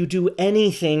 before you do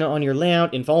anything on your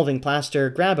layout involving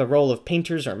plaster, grab a roll of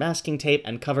painters or masking tape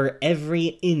and cover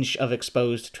every inch of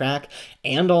exposed track,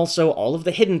 and also all of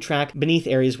the hidden track beneath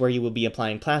areas where you will be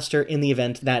applying plaster in the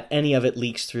event that any of it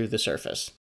leaks through the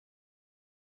surface.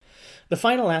 The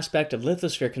final aspect of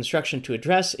lithosphere construction to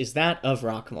address is that of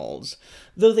rock molds.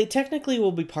 Though they technically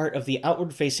will be part of the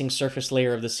outward-facing surface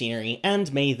layer of the scenery,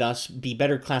 and may thus be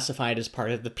better classified as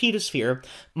part of the pedosphere,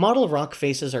 model rock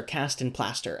faces are cast in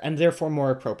plaster, and therefore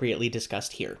more appropriately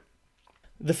discussed here.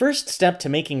 The first step to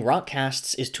making rock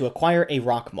casts is to acquire a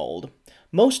rock mold.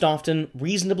 Most often,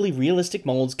 reasonably realistic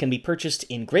molds can be purchased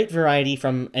in great variety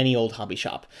from any old hobby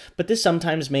shop, but this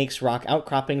sometimes makes rock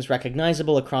outcroppings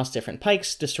recognizable across different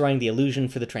pikes, destroying the illusion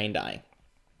for the trained eye.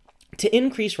 To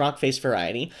increase rock face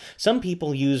variety, some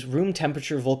people use room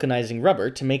temperature vulcanizing rubber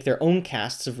to make their own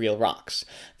casts of real rocks.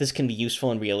 This can be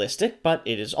useful and realistic, but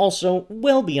it is also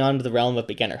well beyond the realm of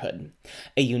beginnerhood.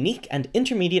 A unique and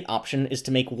intermediate option is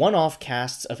to make one-off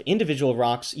casts of individual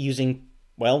rocks using,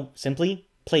 well, simply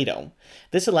Play-Doh.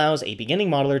 This allows a beginning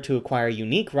modeler to acquire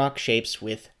unique rock shapes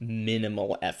with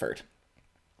minimal effort.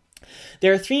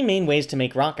 There are three main ways to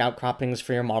make rock outcroppings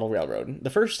for your model railroad.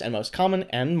 The first and most common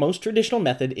and most traditional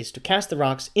method is to cast the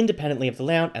rocks independently of the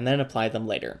layout and then apply them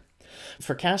later.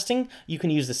 For casting, you can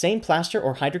use the same plaster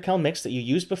or hydrocal mix that you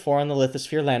used before on the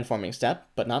lithosphere landforming step,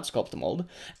 but not sculpt the mold,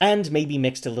 and maybe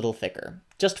mixed a little thicker.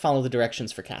 Just follow the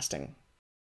directions for casting.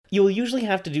 You will usually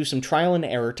have to do some trial and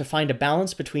error to find a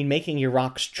balance between making your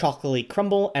rocks chalkily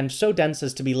crumble and so dense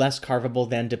as to be less carvable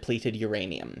than depleted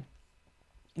uranium.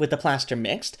 With the plaster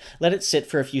mixed, let it sit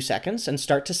for a few seconds and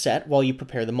start to set while you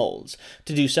prepare the molds.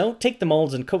 To do so, take the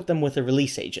molds and coat them with a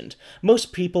release agent.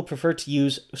 Most people prefer to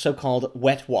use so-called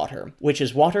wet water, which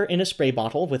is water in a spray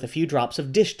bottle with a few drops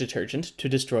of dish detergent to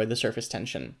destroy the surface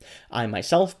tension. I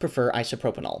myself prefer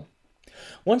isopropanol.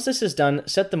 Once this is done,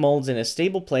 set the molds in a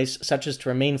stable place such as to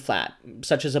remain flat,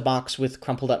 such as a box with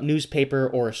crumpled up newspaper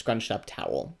or a scrunched up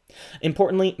towel.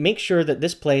 Importantly, make sure that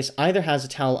this place either has a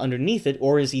towel underneath it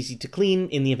or is easy to clean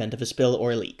in the event of a spill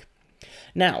or a leak.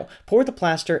 Now, pour the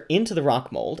plaster into the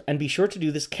rock mold, and be sure to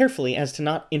do this carefully as to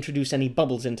not introduce any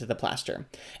bubbles into the plaster.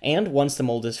 And once the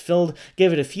mold is filled,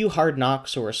 give it a few hard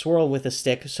knocks or a swirl with a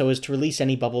stick so as to release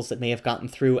any bubbles that may have gotten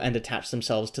through and attach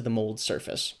themselves to the mold's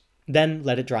surface. Then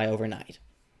let it dry overnight.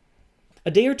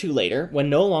 A day or two later,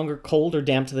 when no longer cold or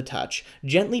damp to the touch,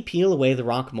 gently peel away the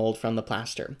rock mold from the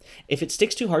plaster. If it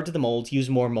sticks too hard to the mold, use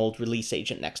more mold release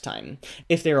agent next time.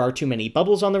 If there are too many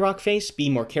bubbles on the rock face, be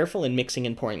more careful in mixing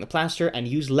and pouring the plaster and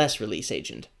use less release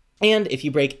agent. And if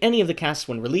you break any of the casts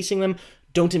when releasing them,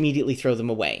 don't immediately throw them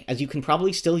away, as you can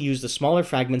probably still use the smaller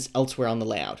fragments elsewhere on the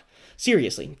layout.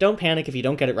 Seriously, don't panic if you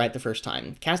don't get it right the first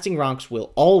time. Casting rocks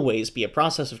will always be a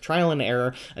process of trial and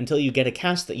error until you get a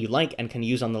cast that you like and can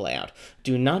use on the layout.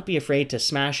 Do not be afraid to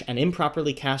smash an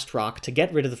improperly cast rock to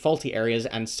get rid of the faulty areas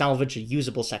and salvage a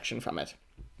usable section from it.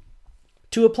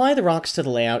 To apply the rocks to the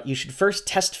layout, you should first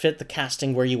test fit the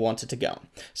casting where you want it to go.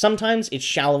 Sometimes it's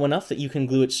shallow enough that you can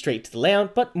glue it straight to the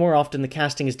layout, but more often the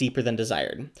casting is deeper than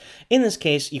desired. In this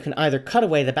case, you can either cut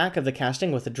away the back of the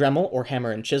casting with a Dremel or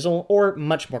hammer and chisel, or,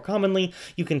 much more commonly,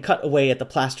 you can cut away at the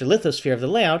plaster lithosphere of the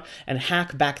layout and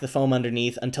hack back the foam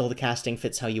underneath until the casting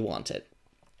fits how you want it.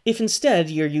 If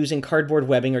instead you're using cardboard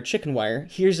webbing or chicken wire,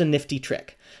 here's a nifty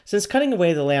trick. Since cutting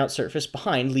away the layout surface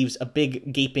behind leaves a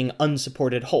big, gaping,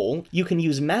 unsupported hole, you can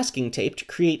use masking tape to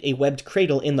create a webbed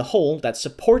cradle in the hole that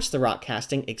supports the rock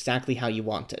casting exactly how you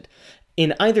want it.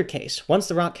 In either case, once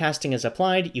the rock casting is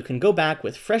applied, you can go back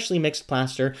with freshly mixed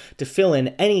plaster to fill in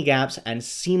any gaps and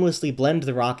seamlessly blend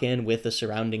the rock in with the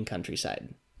surrounding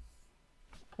countryside.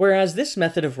 Whereas this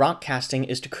method of rock casting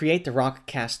is to create the rock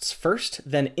casts first,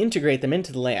 then integrate them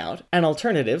into the layout, an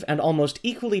alternative and almost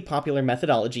equally popular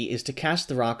methodology is to cast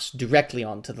the rocks directly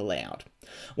onto the layout.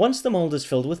 Once the mold is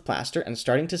filled with plaster and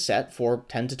starting to set for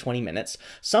 10 to 20 minutes,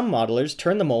 some modelers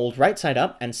turn the mold right side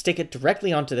up and stick it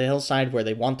directly onto the hillside where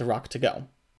they want the rock to go.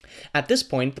 At this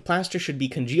point, the plaster should be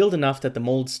congealed enough that the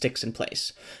mold sticks in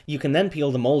place. You can then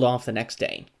peel the mold off the next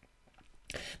day.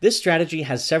 This strategy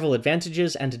has several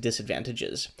advantages and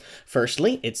disadvantages.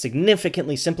 Firstly, it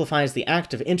significantly simplifies the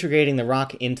act of integrating the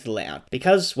rock into the layout,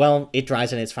 because, well, it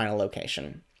dries in its final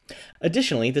location.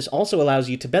 Additionally, this also allows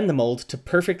you to bend the mold to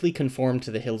perfectly conform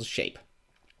to the hill's shape.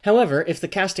 However, if the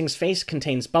casting's face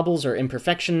contains bubbles or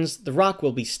imperfections, the rock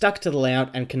will be stuck to the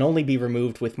layout and can only be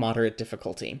removed with moderate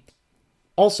difficulty.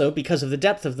 Also, because of the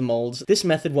depth of the molds, this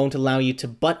method won't allow you to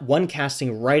butt one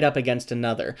casting right up against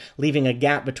another, leaving a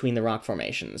gap between the rock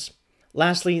formations.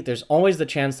 Lastly, there's always the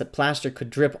chance that plaster could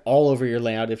drip all over your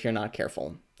layout if you're not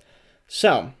careful.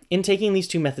 So, in taking these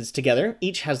two methods together,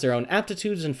 each has their own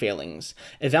aptitudes and failings.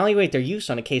 Evaluate their use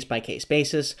on a case-by-case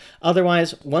basis.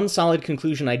 Otherwise, one solid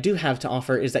conclusion I do have to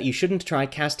offer is that you shouldn't try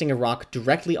casting a rock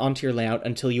directly onto your layout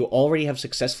until you already have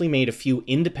successfully made a few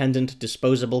independent,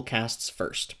 disposable casts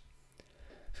first.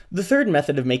 The third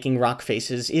method of making rock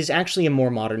faces is actually a more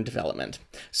modern development.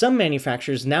 Some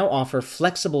manufacturers now offer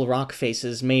flexible rock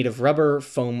faces made of rubber,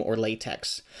 foam, or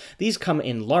latex. These come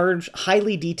in large,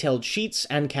 highly detailed sheets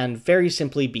and can very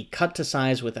simply be cut to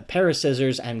size with a pair of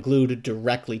scissors and glued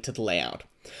directly to the layout.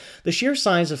 The sheer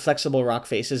size of flexible rock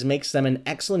faces makes them an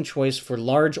excellent choice for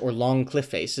large or long cliff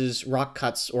faces, rock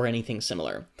cuts, or anything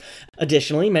similar.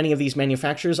 Additionally, many of these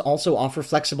manufacturers also offer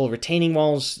flexible retaining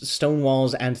walls, stone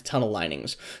walls, and tunnel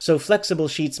linings, so flexible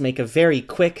sheets make a very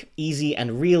quick, easy,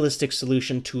 and realistic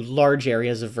solution to large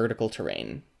areas of vertical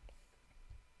terrain.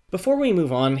 Before we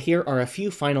move on, here are a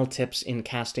few final tips in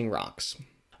casting rocks.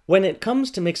 When it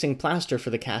comes to mixing plaster for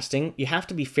the casting, you have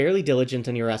to be fairly diligent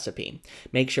in your recipe.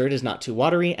 Make sure it is not too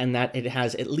watery and that it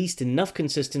has at least enough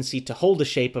consistency to hold the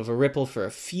shape of a ripple for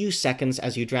a few seconds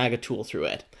as you drag a tool through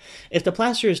it. If the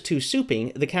plaster is too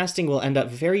soupy, the casting will end up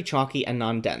very chalky and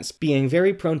non-dense, being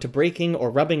very prone to breaking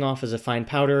or rubbing off as a fine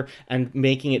powder and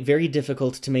making it very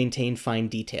difficult to maintain fine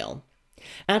detail.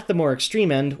 At the more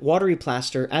extreme end, watery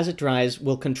plaster, as it dries,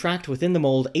 will contract within the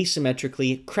mold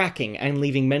asymmetrically, cracking and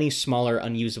leaving many smaller,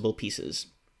 unusable pieces.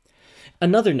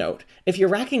 Another note, if you're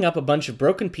racking up a bunch of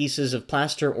broken pieces of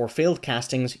plaster or failed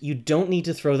castings, you don't need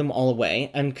to throw them all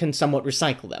away and can somewhat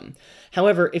recycle them.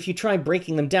 However, if you try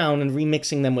breaking them down and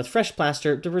remixing them with fresh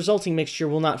plaster, the resulting mixture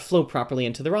will not flow properly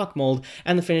into the rock mold,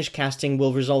 and the finished casting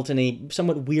will result in a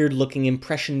somewhat weird-looking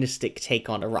impressionistic take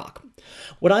on a rock.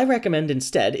 What I recommend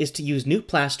instead is to use new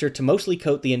plaster to mostly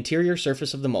coat the interior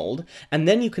surface of the mold, and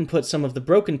then you can put some of the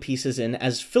broken pieces in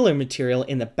as filler material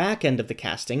in the back end of the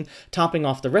casting, topping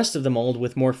off the rest of the mold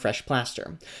with more fresh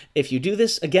plaster. If you do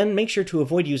this, again, make sure to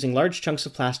avoid using large chunks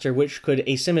of plaster which could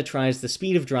asymmetrize the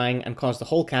speed of drying and cause the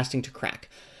whole casting to crack.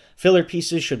 Filler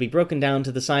pieces should be broken down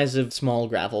to the size of small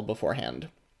gravel beforehand.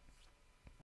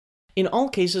 In all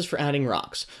cases for adding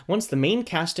rocks, once the main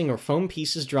casting or foam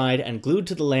piece is dried and glued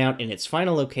to the layout in its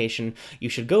final location, you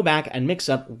should go back and mix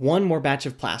up one more batch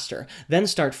of plaster, then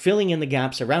start filling in the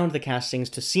gaps around the castings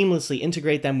to seamlessly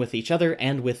integrate them with each other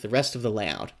and with the rest of the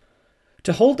layout.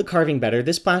 To hold the carving better,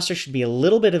 this plaster should be a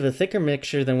little bit of a thicker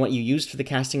mixture than what you used for the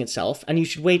casting itself, and you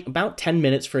should wait about 10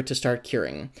 minutes for it to start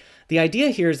curing. The idea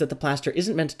here is that the plaster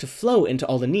isn't meant to flow into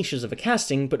all the niches of a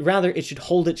casting, but rather it should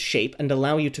hold its shape and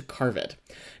allow you to carve it.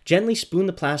 Gently spoon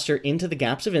the plaster into the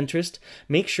gaps of interest,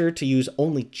 make sure to use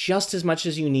only just as much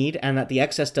as you need and that the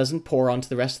excess doesn't pour onto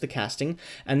the rest of the casting,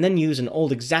 and then use an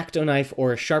old X-Acto knife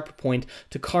or a sharp point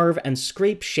to carve and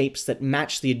scrape shapes that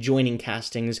match the adjoining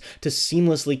castings to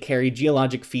seamlessly carry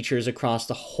geologic features across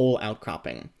the whole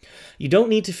outcropping. You don't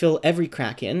need to fill every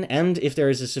crack in, and if there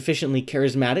is a sufficiently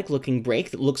charismatic looking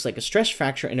break that looks like a stress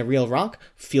fracture in a real rock,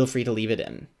 feel free to leave it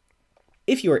in.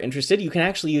 If you are interested, you can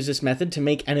actually use this method to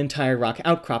make an entire rock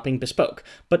outcropping bespoke,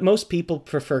 but most people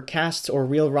prefer casts or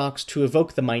real rocks to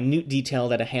evoke the minute detail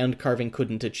that a hand carving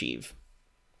couldn't achieve.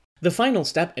 The final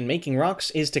step in making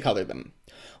rocks is to color them.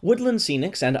 Woodland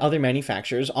Scenics and other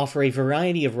manufacturers offer a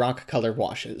variety of rock color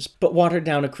washes, but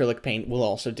watered-down acrylic paint will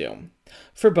also do.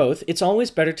 For both, it's always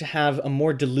better to have a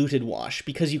more diluted wash,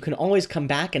 because you can always come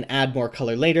back and add more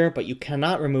color later, but you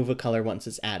cannot remove a color once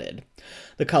it's added.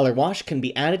 The color wash can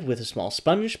be added with a small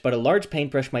sponge, but a large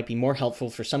paintbrush might be more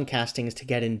helpful for some castings to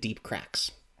get in deep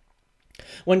cracks.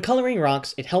 When coloring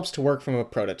rocks, it helps to work from a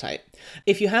prototype.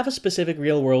 If you have a specific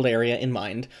real-world area in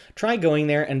mind, try going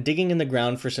there and digging in the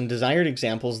ground for some desired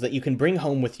examples that you can bring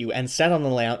home with you and set on the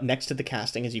layout next to the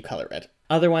casting as you color it.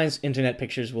 Otherwise, internet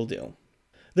pictures will do.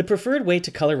 The preferred way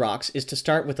to color rocks is to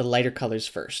start with the lighter colors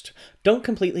first. Don't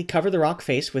completely cover the rock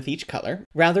face with each color.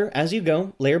 Rather, as you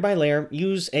go, layer by layer,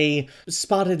 use a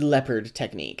spotted leopard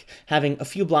technique, having a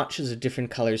few blotches of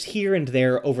different colors here and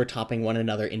there overtopping one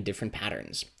another in different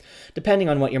patterns. Depending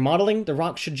on what you're modeling, the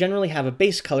rock should generally have a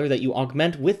base color that you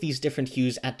augment with these different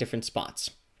hues at different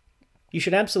spots. You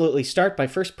should absolutely start by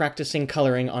first practicing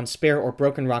coloring on spare or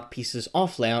broken rock pieces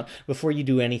off layout before you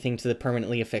do anything to the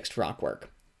permanently affixed rock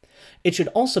work. It should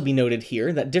also be noted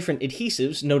here that different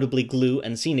adhesives, notably glue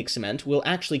and scenic cement, will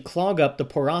actually clog up the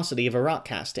porosity of a rock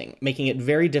casting, making it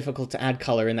very difficult to add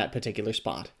color in that particular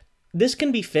spot. This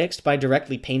can be fixed by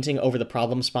directly painting over the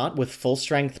problem spot with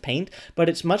full-strength paint, but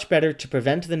it's much better to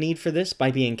prevent the need for this by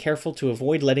being careful to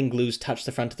avoid letting glues touch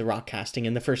the front of the rock casting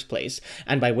in the first place,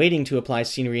 and by waiting to apply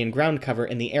scenery and ground cover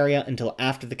in the area until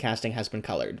after the casting has been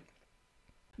colored.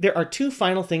 There are two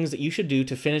final things that you should do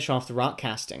to finish off the rock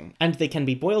casting, and they can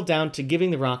be boiled down to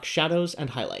giving the rock shadows and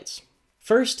highlights.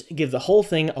 First, give the whole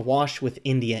thing a wash with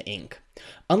India ink.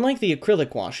 Unlike the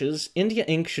acrylic washes, India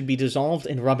ink should be dissolved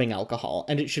in rubbing alcohol,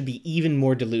 and it should be even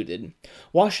more diluted.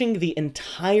 Washing the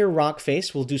entire rock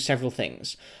face will do several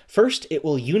things. First, it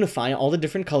will unify all the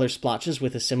different color splotches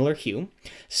with a similar hue.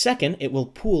 Second, it will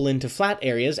pool into flat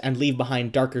areas and leave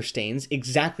behind darker stains,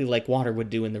 exactly like water would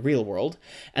do in the real world.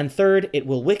 And third, it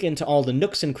will wick into all the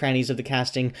nooks and crannies of the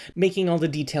casting, making all the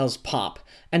details pop,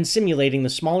 and simulating the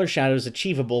smaller shadows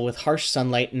achievable with harsh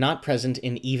sunlight not present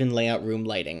in even layout room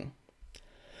lighting.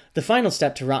 The final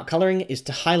step to rock coloring is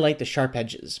to highlight the sharp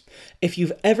edges. If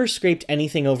you've ever scraped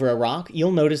anything over a rock,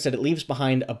 you'll notice that it leaves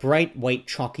behind a bright white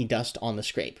chalky dust on the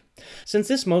scrape. Since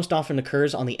this most often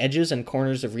occurs on the edges and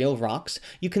corners of real rocks,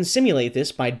 you can simulate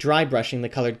this by dry brushing the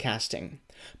colored casting.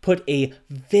 Put a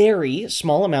very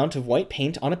small amount of white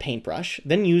paint on a paintbrush,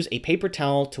 then use a paper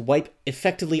towel to wipe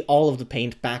effectively all of the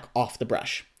paint back off the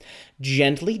brush.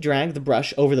 Gently drag the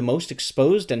brush over the most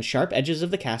exposed and sharp edges of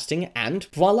the casting, and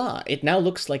voila, it now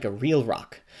looks like a real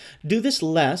rock. Do this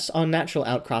less on natural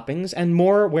outcroppings, and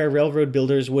more where railroad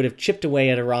builders would have chipped away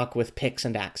at a rock with picks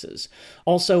and axes.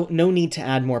 Also, no need to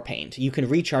add more paint. You can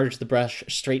recharge the brush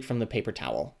straight from the paper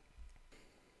towel.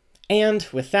 And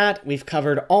with that, we've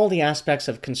covered all the aspects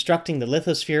of constructing the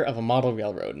lithosphere of a model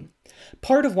railroad.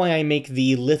 Part of why I make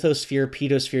the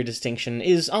lithosphere-pedosphere distinction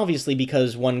is obviously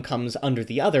because one comes under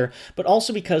the other, but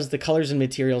also because the colors and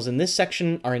materials in this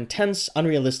section are intense,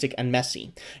 unrealistic, and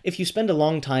messy. If you spend a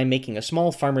long time making a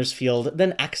small farmer's field,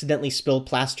 then accidentally spill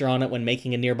plaster on it when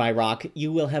making a nearby rock,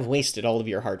 you will have wasted all of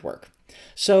your hard work.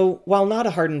 So, while not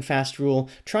a hard and fast rule,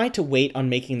 try to wait on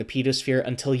making the pedosphere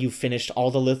until you've finished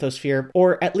all the lithosphere,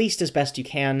 or at least as best you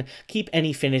can, keep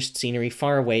any finished scenery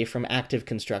far away from active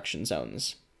construction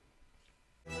zones.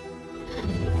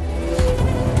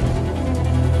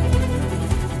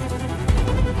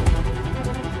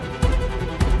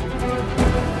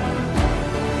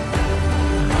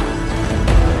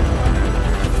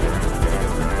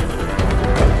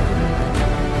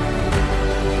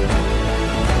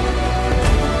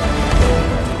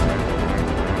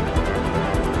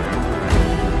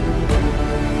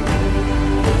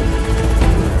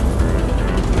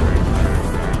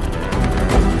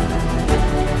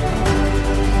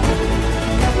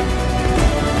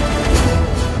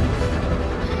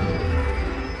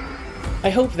 I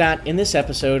hope that, in this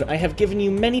episode, I have given you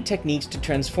many techniques to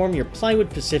transform your plywood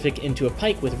Pacific into a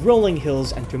pike with rolling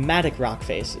hills and dramatic rock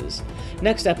faces.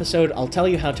 Next episode, I'll tell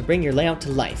you how to bring your layout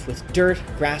to life with dirt,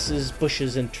 grasses,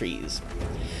 bushes, and trees.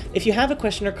 If you have a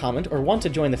question or comment, or want to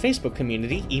join the Facebook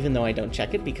community, even though I don't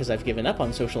check it because I've given up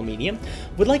on social media,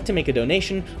 would like to make a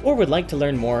donation, or would like to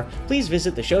learn more, please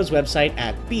visit the show's website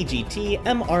at bgtmrring.org.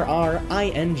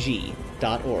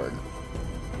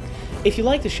 If you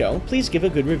like the show, please give a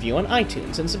good review on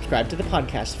iTunes and subscribe to the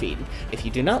podcast feed. If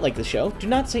you do not like the show, do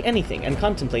not say anything and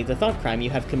contemplate the thought crime you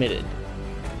have committed.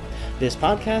 This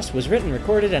podcast was written,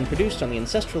 recorded, and produced on the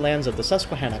ancestral lands of the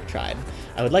Susquehannock tribe.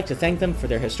 I would like to thank them for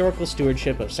their historical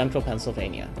stewardship of central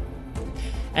Pennsylvania.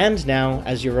 And now,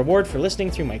 as your reward for listening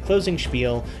through my closing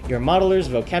spiel, your modeler's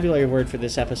vocabulary word for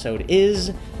this episode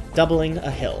is doubling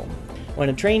a hill. When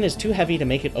a train is too heavy to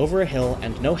make it over a hill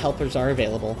and no helpers are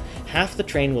available, half the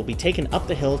train will be taken up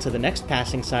the hill to the next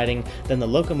passing siding, then the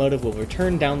locomotive will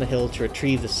return down the hill to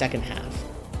retrieve the second half.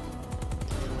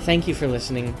 Thank you for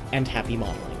listening, and happy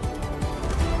modeling.